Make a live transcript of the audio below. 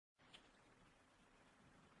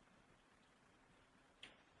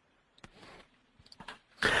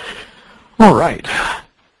All right.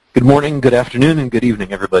 Good morning, good afternoon, and good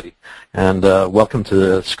evening, everybody. And welcome to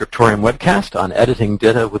the Scriptorium webcast on editing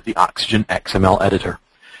DITA with the oXygen XML editor.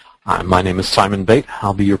 My name is Simon Bate.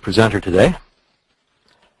 I'll be your presenter today.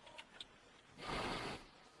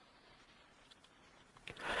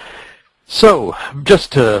 So,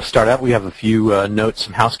 just to start out, we have a few notes,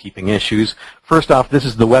 some housekeeping issues. First off, this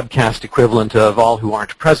is the webcast equivalent of all who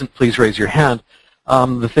aren't present. Please raise your hand.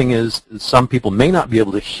 The thing is, some people may not be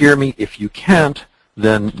able to hear me. If you can't,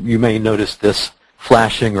 then you may notice this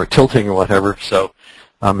flashing or tilting or whatever. So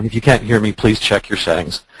if you can't hear me, please check your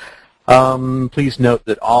settings. Please note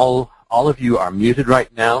that all of you are muted right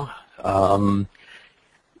now.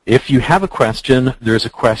 If you have a question, there's a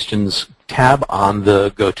questions tab on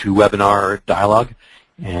the GoToWebinar dialog,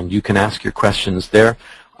 and you can ask your questions there.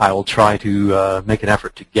 I will try to make an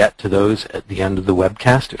effort to get to those at the end of the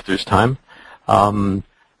webcast if there's time.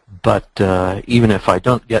 But even if I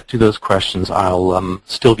don't get to those questions, I'll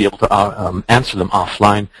still be able to answer them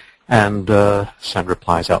offline and send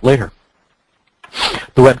replies out later.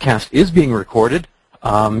 The webcast is being recorded.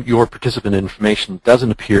 Your participant information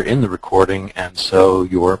doesn't appear in the recording, and so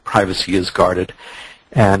your privacy is guarded.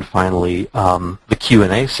 And finally, the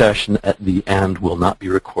Q&A session at the end will not be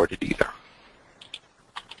recorded either.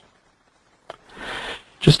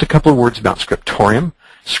 Just a couple of words about Scriptorium.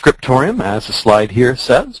 Scriptorium, as the slide here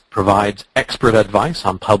says, provides expert advice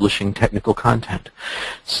on publishing technical content.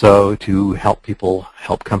 So to help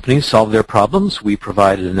companies solve their problems, we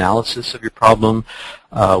provide an analysis of your problem.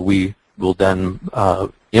 We will then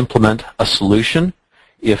implement a solution.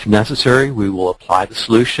 If necessary, we will apply the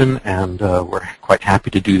solution, and we're quite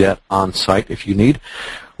happy to do that on site if you need.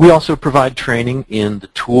 We also provide training in the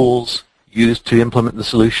tools used to implement the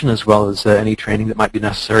solution, as well as any training that might be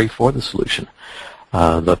necessary for the solution.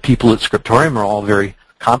 The people at Scriptorium are all very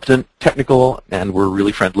competent, technical, and we're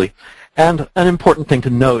really friendly. And an important thing to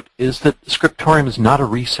note is that Scriptorium is not a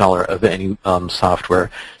reseller of any software,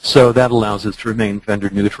 so that allows us to remain vendor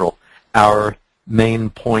neutral. Our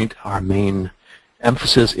main point, our main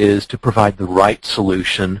emphasis is to provide the right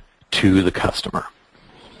solution to the customer.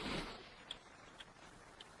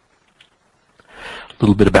 A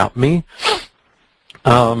little bit about me.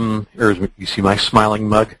 Here you see my smiling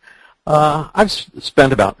mug. I've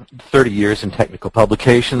spent about 30 years in technical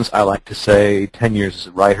publications. I like to say 10 years as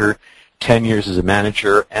a writer, 10 years as a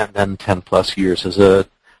manager, and then 10 plus years as a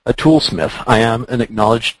toolsmith. I am an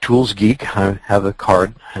acknowledged tools geek. I have a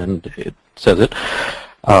card, and it says it.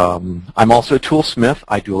 I'm also a toolsmith.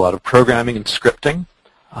 I do a lot of programming and scripting.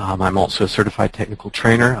 I'm also a certified technical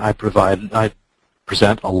trainer. I present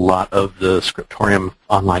a lot of the Scriptorium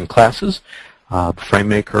online classes,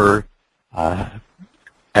 FrameMaker,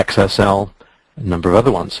 XSL, a number of other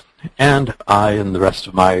ones. And I and the rest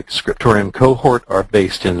of my Scriptorium cohort are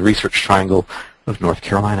based in the Research Triangle of North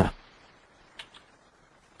Carolina.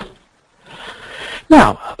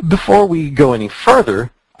 Now, before we go any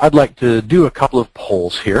further, I'd like to do a couple of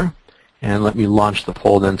polls here. And let me launch the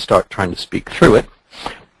poll, then start trying to speak through it.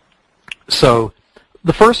 So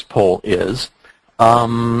the first poll is,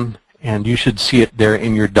 and you should see it there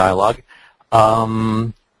in your dialogue,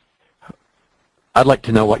 I'd like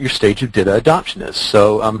to know what your stage of DITA adoption is.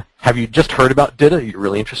 So have you just heard about DITA? Are you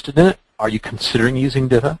really interested in it? Are you considering using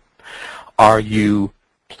DITA? Are you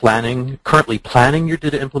currently planning your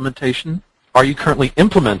DITA implementation? Are you currently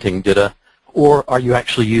implementing DITA? Or are you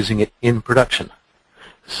actually using it in production?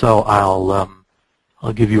 So I'll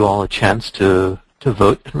give you all a chance to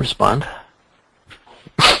vote and respond.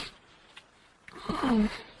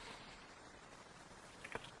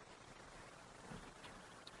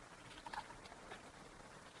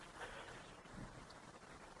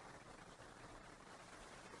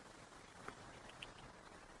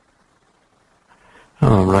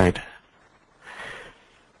 All right.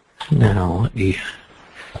 Now let me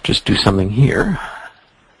just do something here.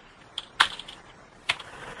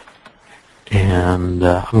 And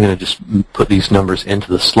I'm going to just put these numbers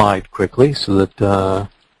into the slide quickly so that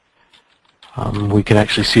we can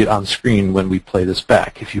actually see it on screen when we play this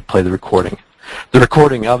back, if you play the recording. The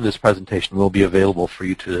recording of this presentation will be available for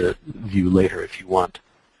you to view later if you want.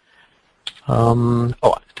 Time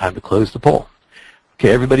to close the poll. Okay,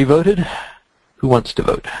 everybody voted? Who wants to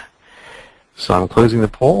vote? So I'm closing the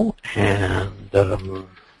poll, and let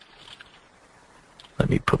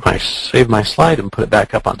me save my slide and put it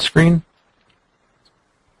back up on screen.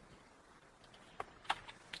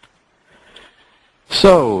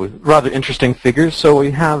 So, rather interesting figures. So we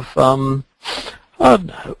have a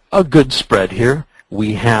good spread here.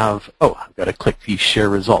 We have, I've got to click the share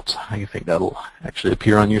results. I think that'll actually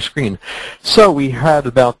appear on your screen. So we had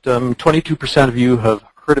about 22% of you have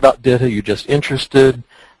expert about DITA, you're just interested.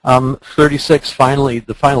 36, finally,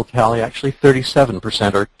 the final tally, actually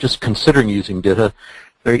 37% are just considering using DITA.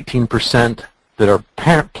 There are 18% that are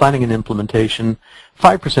planning an implementation.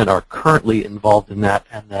 5% are currently involved in that,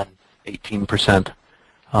 and then 18%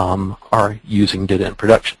 are using DITA in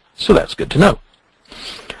production. So that's good to know.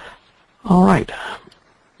 All right.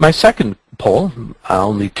 My second poll,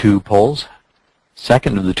 only 2 polls,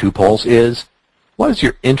 second of the 2 polls is, what is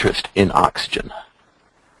your interest in oXygen?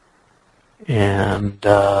 And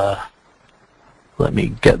let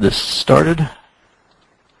me get this started.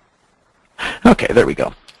 Okay, there we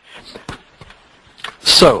go.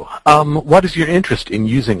 So, what is your interest in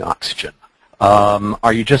using oXygen?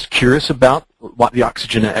 Are you just curious about what the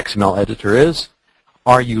oXygen XML editor is?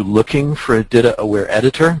 Are you looking for a DITA-aware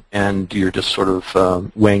editor, and you're just sort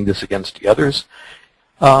of weighing this against the others?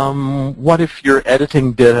 What if you're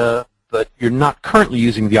editing DITA, but you're not currently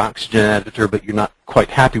using the oXygen editor, but you're not quite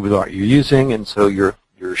happy with what you're using, and so you're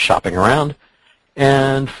shopping around?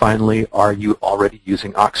 And finally, are you already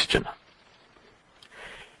using oXygen?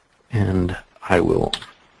 And I will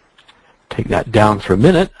take that down for a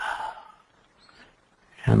minute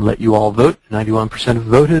and let you all vote. 91% have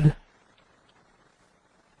voted.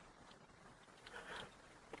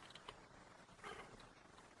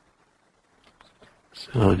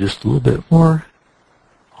 So just a little bit more.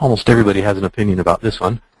 Almost everybody has an opinion about this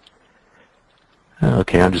one.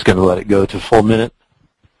 Okay, I'm just going to let it go to a full minute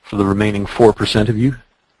for the remaining 4% of you.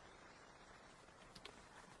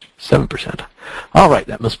 7%. All right,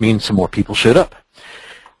 that must mean some more people showed up.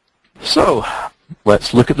 So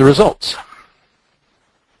let's look at the results.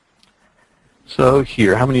 So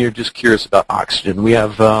here, how many are just curious about oXygen? We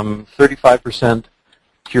have 35%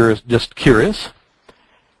 just curious,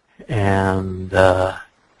 and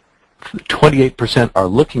 28% are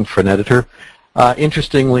looking for an editor.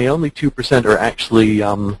 Interestingly, only 2% are actually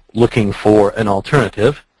looking for an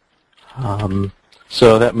alternative.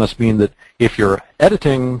 So that must mean that if you're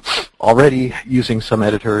editing already using some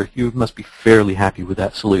editor, you must be fairly happy with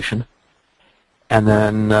that solution. And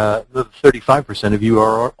then the 35% of you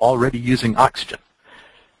are already using oXygen.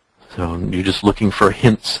 So you're just looking for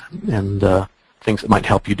hints and things that might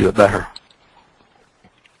help you do it better.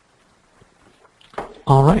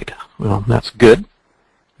 All right, well, that's good.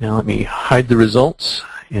 Now let me hide the results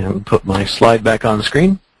and put my slide back on the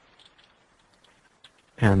screen.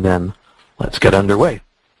 And then let's get underway.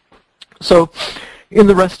 So in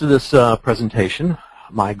the rest of this presentation,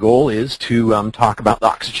 my goal is to talk about the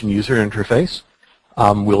oXygen user interface.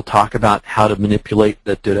 We'll talk about how to manipulate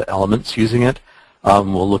the DITA elements using it.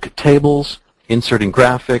 We'll look at tables, inserting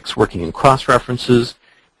graphics, working in cross-references,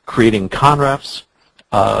 creating conrefs,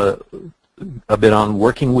 a bit on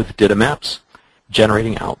working with DITA maps,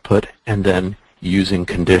 generating output, and then using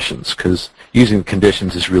conditions, because using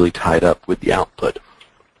conditions is really tied up with the output.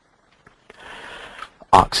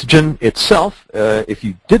 oXygen itself, if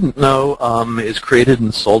you didn't know, is created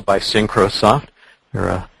and sold by Syncrosoft.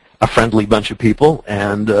 They're a friendly bunch of people,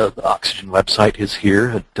 and the oXygen website is here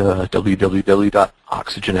at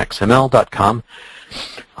www.oxygenxml.com.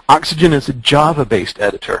 oXygen is a Java-based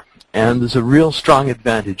editor, and there's a real strong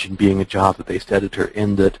advantage in being a Java-based editor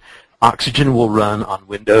in that oXygen will run on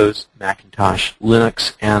Windows, Macintosh,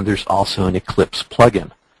 Linux, and there's also an Eclipse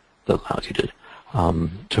plugin that allows you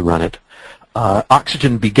to run it.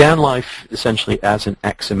 oXygen began life essentially as an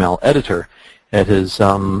XML editor. It has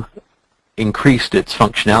increased its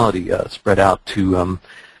functionality, spread out to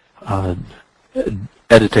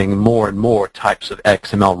editing more and more types of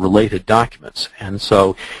XML-related documents. And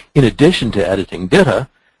so in addition to editing DITA,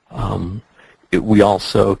 we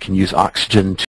also can use oXygen